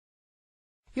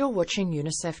You're watching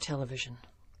UNICEF television.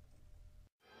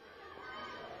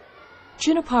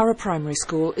 Chinapara Primary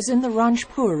School is in the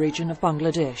Rangpur region of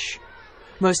Bangladesh.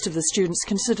 Most of the students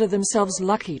consider themselves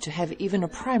lucky to have even a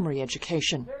primary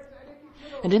education.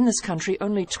 And in this country,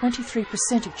 only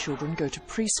 23% of children go to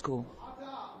preschool.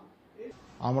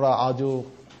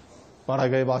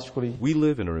 We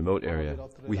live in a remote area.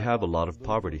 We have a lot of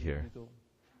poverty here.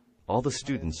 All the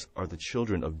students are the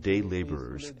children of day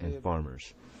laborers and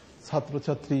farmers.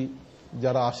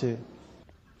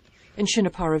 In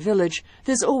Chinapara village,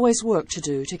 there's always work to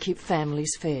do to keep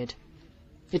families fed.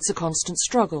 It's a constant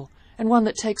struggle, and one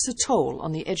that takes a toll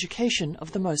on the education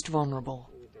of the most vulnerable.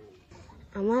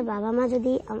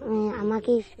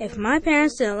 If my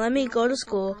parents didn't let me go to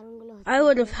school, I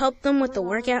would have helped them with the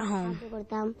work at home.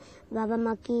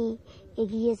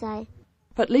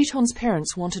 But Liton's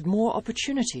parents wanted more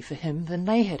opportunity for him than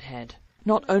they had had.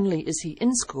 Not only is he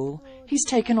in school, he's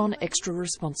taken on extra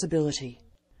responsibility,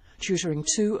 tutoring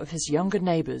two of his younger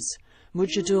neighbours,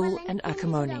 Mujadul and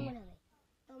Akamoni.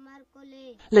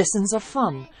 Lessons are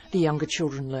fun. The younger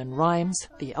children learn rhymes,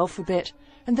 the alphabet,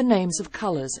 and the names of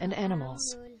colours and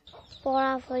animals.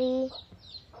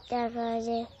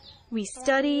 We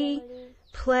study,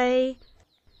 play,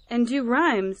 and do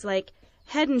rhymes like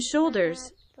head and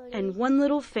shoulders and one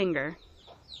little finger.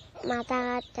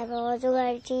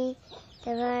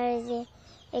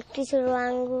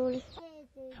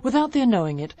 Without their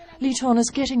knowing it, Liton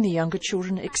is getting the younger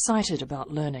children excited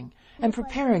about learning and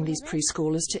preparing these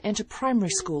preschoolers to enter primary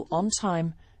school on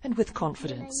time and with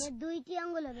confidence.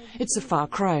 It's a far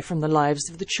cry from the lives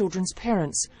of the children's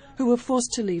parents, who were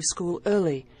forced to leave school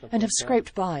early and have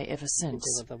scraped by ever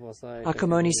since.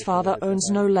 Akamoni's father owns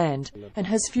no land and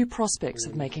has few prospects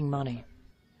of making money.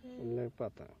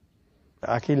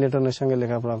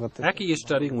 Aki is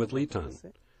studying with Liton.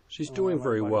 She's doing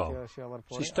very well.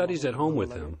 She studies at home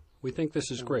with him. We think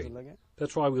this is great.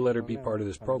 That's why we let her be part of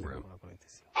this program.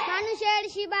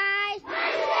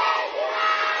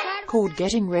 Called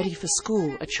Getting Ready for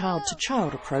School, a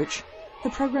child-to-child approach,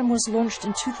 the program was launched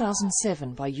in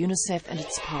 2007 by UNICEF and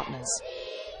its partners.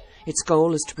 Its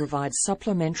goal is to provide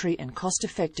supplementary and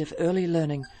cost-effective early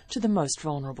learning to the most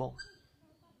vulnerable.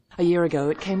 A year ago,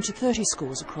 it came to 30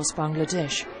 schools across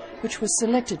Bangladesh, which was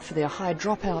selected for their high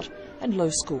dropout and low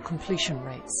school completion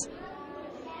rates.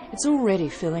 It's already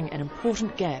filling an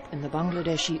important gap in the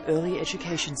Bangladeshi early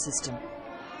education system.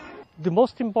 The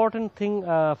most important thing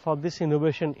for this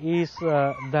innovation is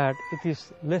that it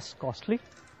is less costly,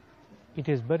 it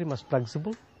is very much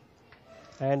flexible,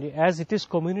 and as it is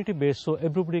community-based, so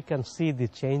everybody can see the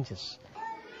changes.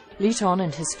 Liton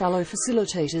and his fellow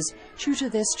facilitators tutor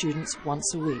their students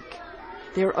once a week.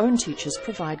 Their own teachers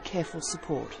provide careful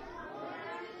support.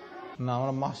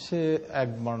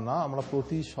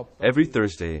 Every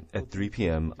Thursday at 3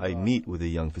 p.m., I meet with the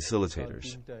young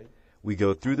facilitators. We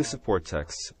go through the support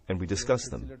texts and we discuss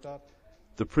them.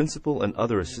 The principal and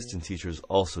other assistant teachers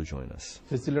also join us.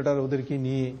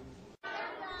 The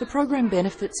program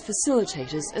benefits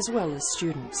facilitators as well as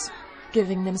students,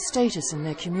 giving them status in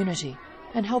their community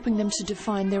and helping them to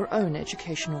define their own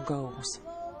educational goals.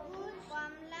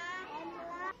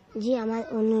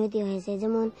 Yes,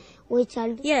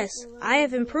 I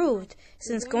have improved.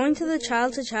 Since going to the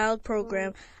child-to-child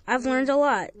program, I've learned a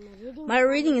lot. My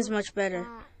reading is much better.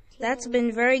 That's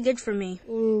been very good for me.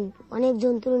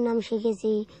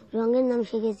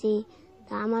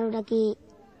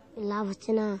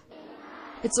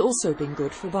 It's also been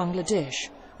good for Bangladesh,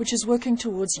 which is working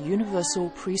towards universal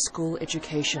preschool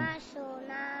education.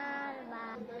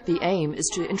 The aim is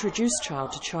to introduce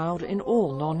child-to-child in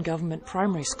all non-government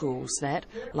primary schools that,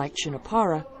 like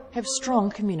Chinapara, have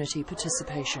strong community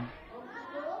participation.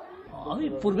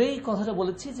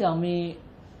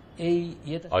 I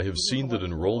have seen that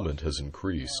enrollment has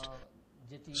increased.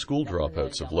 School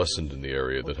dropouts have lessened in the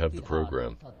area that have the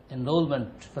program.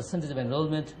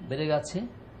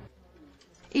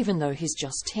 Even though he's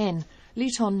just 10,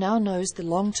 Liton now knows the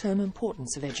long-term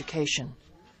importance of education.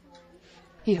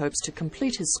 He hopes to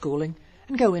complete his schooling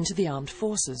and go into the armed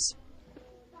forces.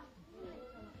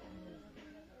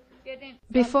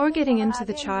 Before getting into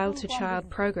the child-to-child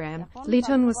program,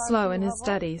 Liton was slow in his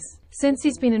studies. Since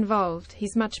he's been involved,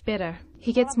 he's much better.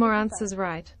 He gets more answers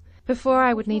right. Before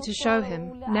I would need to show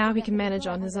him, now he can manage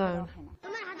on his own.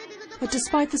 But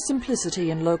despite the simplicity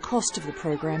and low cost of the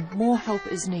program, more help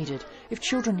is needed if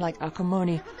children like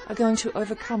Akamoni are going to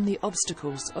overcome the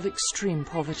obstacles of extreme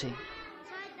poverty.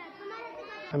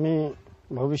 I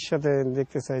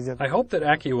hope that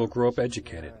Aki will grow up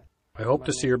educated. I hope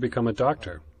to see her become a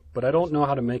doctor, but I don't know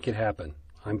how to make it happen.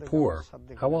 I'm poor.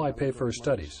 How will I pay for her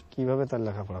studies?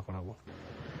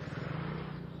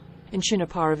 In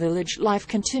Chinapara village, life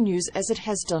continues as it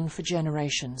has done for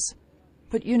generations.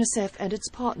 But UNICEF and its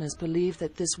partners believe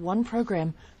that this one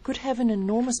program could have an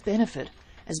enormous benefit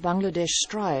as Bangladesh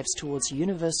strives towards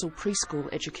universal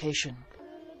preschool education.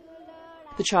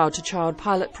 The child-to-child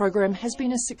pilot program has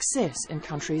been a success in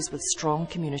countries with strong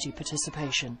community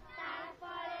participation.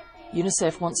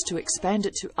 UNICEF wants to expand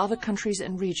it to other countries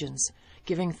and regions,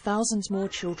 giving thousands more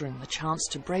children the chance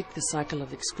to break the cycle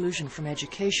of exclusion from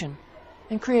education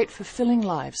and create fulfilling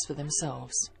lives for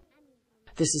themselves.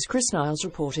 This is Chris Niles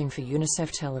reporting for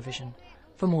UNICEF Television.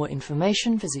 For more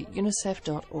information, visit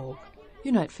unicef.org.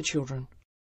 Unite for Children.